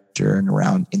character and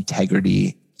around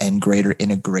integrity and greater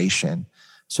integration,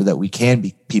 so that we can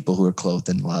be people who are clothed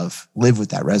in love, live with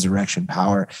that resurrection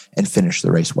power, and finish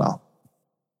the race well?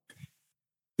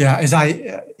 Yeah, as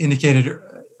I indicated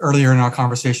earlier in our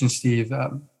conversation, Steve,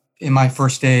 in my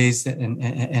first days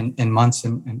and months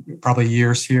and probably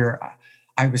years here,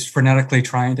 I was frenetically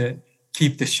trying to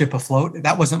keep the ship afloat.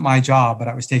 That wasn't my job, but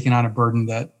I was taking on a burden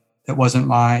that wasn't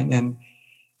mine. And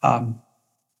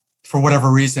for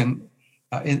whatever reason,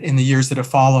 in the years that have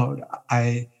followed,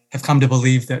 I have come to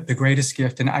believe that the greatest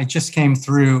gift, and I just came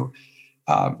through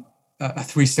a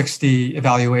 360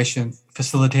 evaluation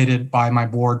facilitated by my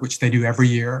board, which they do every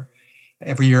year.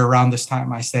 Every year around this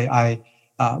time, I say I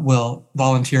will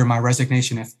volunteer my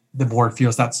resignation if the board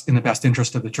feels that's in the best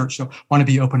interest of the church. So I want to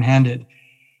be open-handed.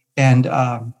 And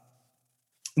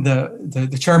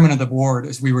the chairman of the board,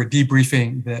 as we were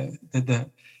debriefing the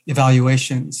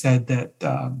evaluation, said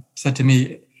to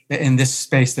me in this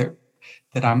space that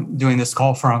I'm doing this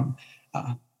call from,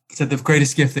 said the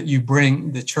greatest gift that you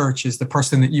bring the church is the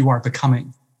person that you are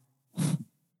becoming.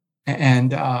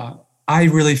 And I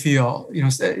really feel,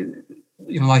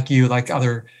 like you, like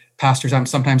other pastors, I'm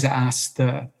sometimes asked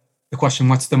the question,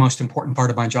 what's the most important part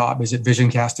of my job? Is it vision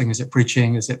casting? Is it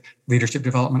preaching? Is it leadership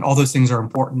development? All those things are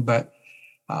important, but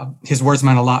his words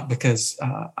meant a lot, because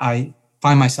I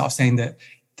find myself saying that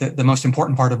the most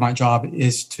important part of my job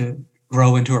is to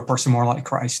grow into a person more like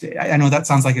Christ. I know that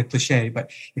sounds like a cliche,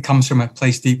 but it comes from a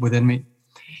place deep within me.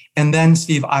 And then,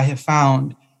 Steve, I have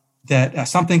found that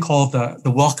something called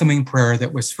the welcoming prayer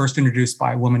that was first introduced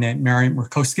by a woman named Mary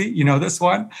Murkowski, this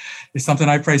one, is something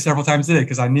I pray several times a day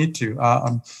because I need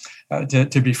to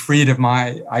be freed of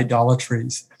my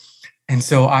idolatries. And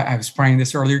so I was praying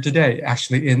this earlier today,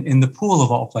 actually in the pool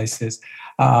of all places.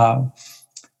 Lord,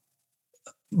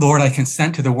 I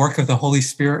consent to the work of the Holy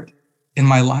Spirit in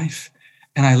my life,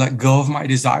 and I let go of my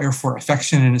desire for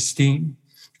affection and esteem.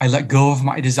 I let go of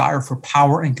my desire for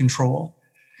power and control,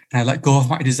 and I let go of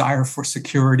my desire for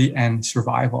security and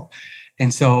survival.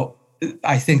 And so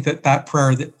I think that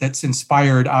prayer that's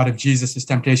inspired out of Jesus'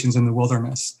 temptations in the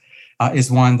wilderness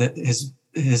is one that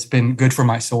has been good for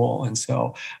my soul. And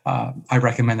so I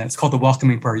recommend that. It's called the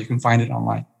Welcoming Prayer. You can find it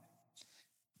online.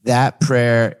 That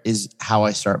prayer is how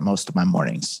I start most of my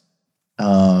mornings.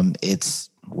 It's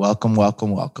welcome,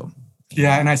 welcome, welcome.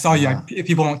 Yeah, and I saw you.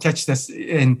 People won't catch this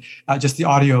in just the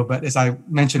audio, but as I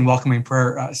mentioned welcoming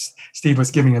prayer, Steve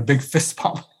was giving a big fist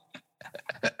pump.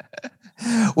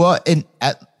 Well, and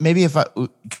maybe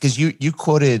because you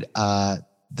quoted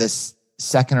this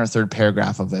second or third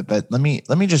paragraph of it, but let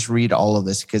me just read all of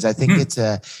this, because I think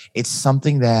it's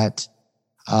something that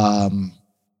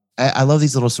I love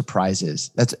these little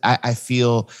surprises. I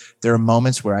feel there are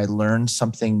moments where I learn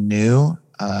something new.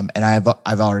 And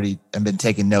I've already been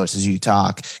taking notes as you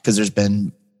talk, because there's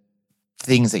been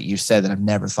things that you said that I've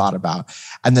never thought about.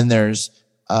 And then there's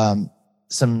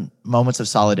some moments of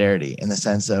solidarity in the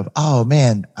sense of, oh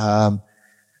man, a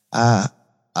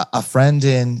friend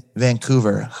in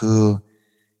Vancouver who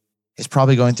is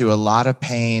probably going through a lot of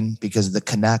pain because the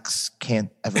Canucks can't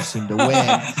ever seem to win.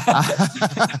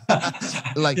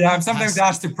 I'm sometimes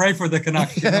asked to pray for the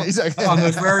Canucks exactly. On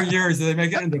those rare years that they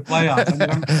make it into playoffs. I mean,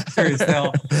 I'm serious.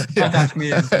 They'll contact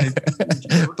me and say,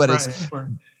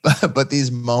 but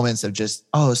these moments of just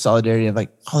solidarity of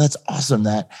like, that's awesome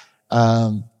that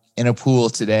in a pool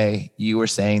today you were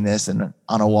saying this, and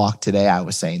on a walk today I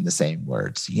was saying the same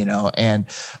words, And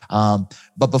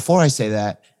but before I say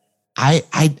that,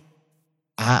 I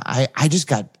just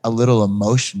got a little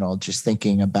emotional just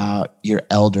thinking about your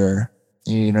elder,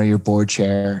 your board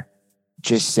chair,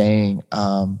 just saying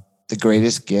the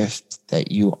greatest gift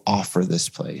that you offer this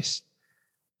place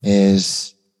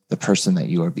is the person that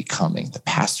you are becoming, the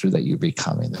pastor that you're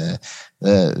becoming,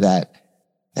 that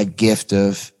gift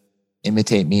of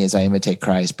imitate me as I imitate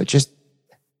Christ. But just,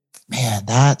 man,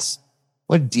 that's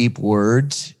what deep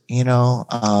words,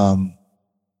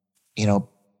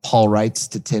 Paul writes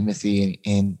to Timothy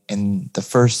in the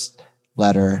first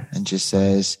letter and just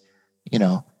says,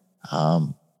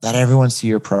 let everyone see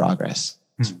your progress.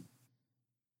 Mm-hmm.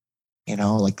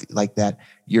 Like that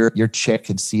your chick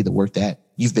can see the work that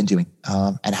you've been doing,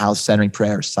 and how centering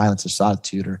prayer, silence of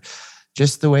solitude, or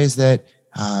just the ways that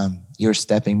you're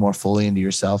stepping more fully into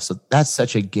yourself. So that's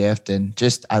such a gift. And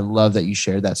just, I love that you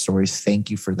shared that story.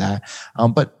 Thank you for that.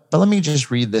 But let me just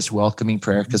read this welcoming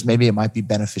prayer, because maybe it might be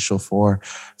beneficial for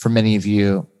many of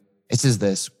you. It says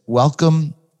this: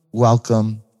 welcome,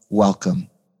 welcome, welcome.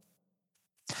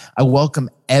 I welcome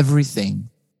everything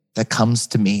that comes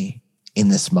to me in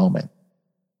this moment,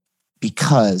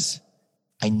 because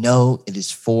I know it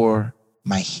is for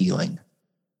my healing.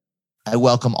 I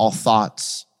welcome all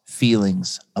thoughts,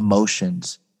 feelings,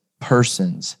 emotions,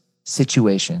 persons,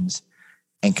 situations,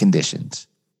 and conditions.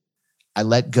 I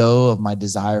let go of my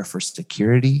desire for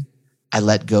security. I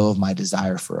let go of my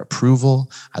desire for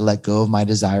approval. I let go of my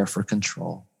desire for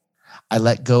control. I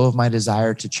let go of my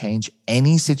desire to change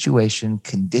any situation,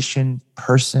 condition,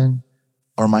 person,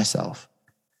 or myself.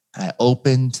 I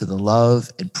open to the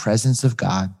love and presence of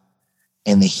God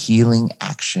and the healing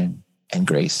action and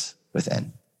grace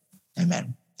within.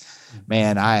 Amen.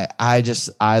 Man, I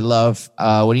love,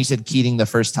 when you said Keating the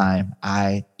first time,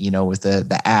 with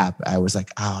the app, I was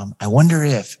like, I wonder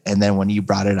if, and then when you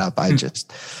brought it up, I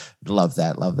just love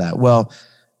that. Well,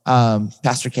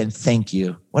 Pastor Ken, thank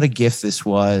you. What a gift this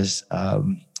was.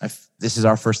 This is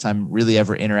our first time really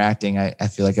ever interacting. I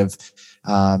feel like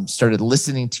I've started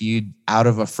listening to you out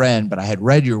of a friend, but I had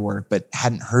read your work, but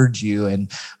hadn't heard you.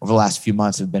 And over the last few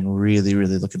months, I've been really,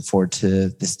 really looking forward to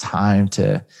this time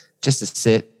to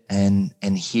sit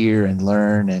and hear and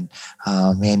learn. And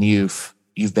man, you've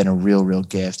been a real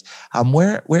gift.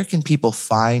 Where can people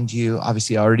find you?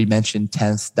 Obviously, I already mentioned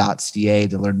 10th.ca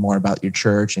to learn more about your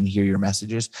church and hear your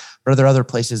messages. But are there other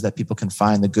places that people can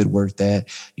find the good work that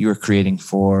you are creating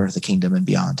for the kingdom and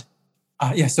beyond?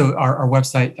 So our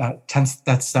website, 10th,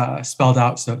 that's spelled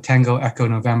out. So Tango Echo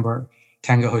November,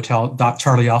 Tango Hotel,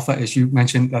 Charlie Alpha, as you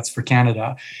mentioned, that's for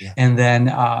Canada. Yeah. And then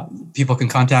people can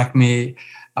contact me.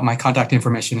 My contact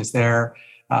information is there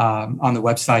on the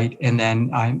website. And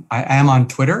then I am on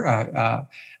Twitter.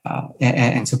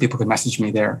 And so people can message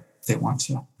me there if they want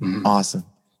to. Mm-hmm. Awesome.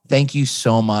 Thank you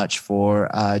so much for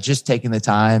just taking the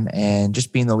time and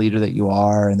just being the leader that you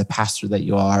are and the pastor that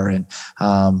you are. And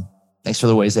thanks for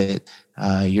the ways that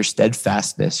your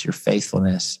steadfastness, your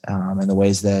faithfulness, and the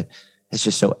ways that it's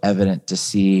just so evident to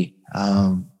see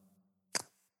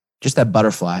just that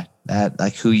butterfly, that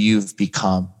like who you've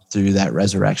become through that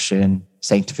resurrection,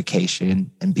 sanctification,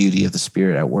 and beauty of the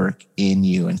Spirit at work in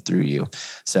you and through you.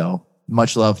 So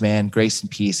much love, man. Grace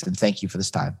and peace. And thank you for this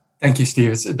time. Thank you,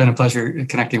 Steve. It's been a pleasure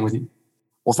connecting with you.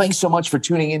 Well, thanks so much for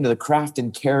tuning into the Craft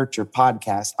and Character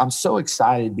podcast. I'm so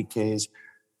excited because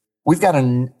we've got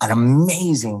an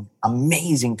amazing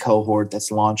cohort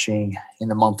that's launching in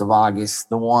the month of August,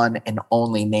 the one and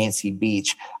only Nancy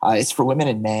Beach. It's for women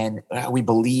and men. We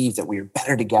believe that we are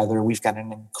better together. We've got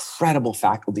an incredible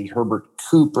faculty, Herbert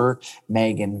Cooper,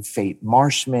 Megan Fate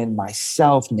Marshman,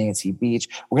 myself, Nancy Beach.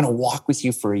 We're going to walk with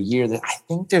you for a year. I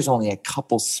think there's only a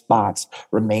couple spots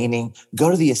remaining. Go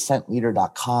to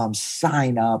theascentleader.com,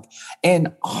 sign up.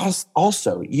 And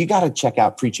also, you got to check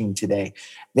out Preaching Today.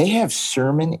 They have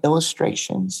sermon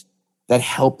illustrations that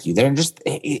help you.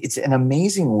 It's an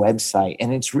amazing website.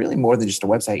 And it's really more than just a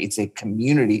website. It's a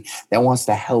community that wants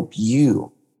to help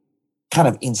you, kind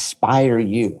of inspire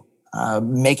you,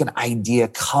 make an idea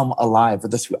come alive,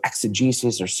 whether through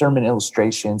exegesis or sermon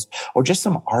illustrations, or just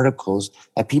some articles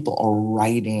that people are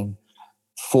writing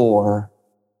for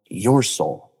your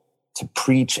soul, to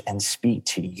preach and speak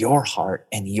to your heart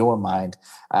and your mind.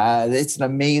 It's an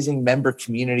amazing member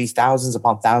community. Thousands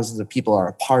upon thousands of people are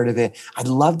a part of it. I'd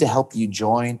love to help you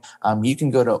join. You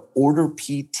can go to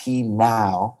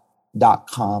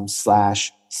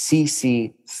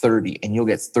orderptnow.com/CC30 and you'll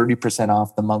get 30%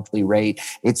 off the monthly rate.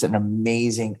 It's an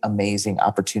amazing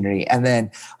opportunity. And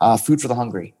then Food for the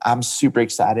Hungry. I'm super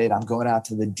excited. I'm going out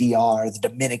to the DR, the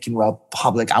Dominican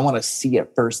Republic. I want to see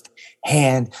it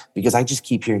firsthand because I just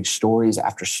keep hearing stories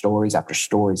after stories after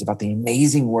stories about the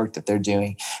amazing work that they're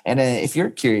doing. And if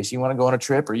you're curious, you want to go on a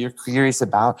trip or you're curious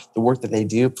about the work that they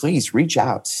do, please reach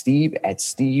out,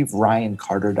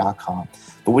 steve@steveryancarter.com.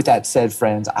 But with that said,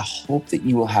 friends, I hope that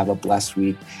you will have a blessed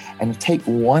week and take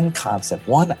one concept,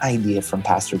 one idea from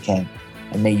Pastor Ken,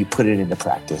 and may you put it into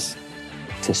practice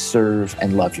to serve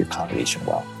and love your congregation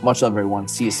well. Much love, everyone.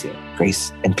 See you soon.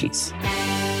 Grace and peace.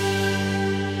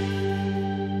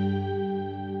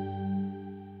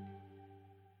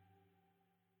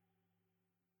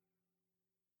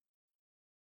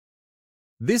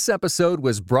 This episode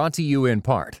was brought to you in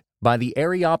part by the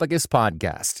Areopagus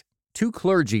Podcast. Two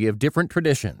clergy of different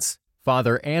traditions,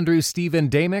 Father Andrew Stephen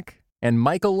Damick and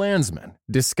Michael Landsman,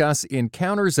 discuss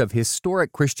encounters of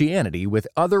historic Christianity with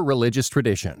other religious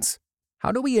traditions.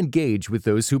 How do we engage with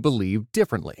those who believe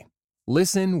differently?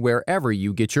 Listen wherever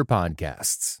you get your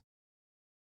podcasts.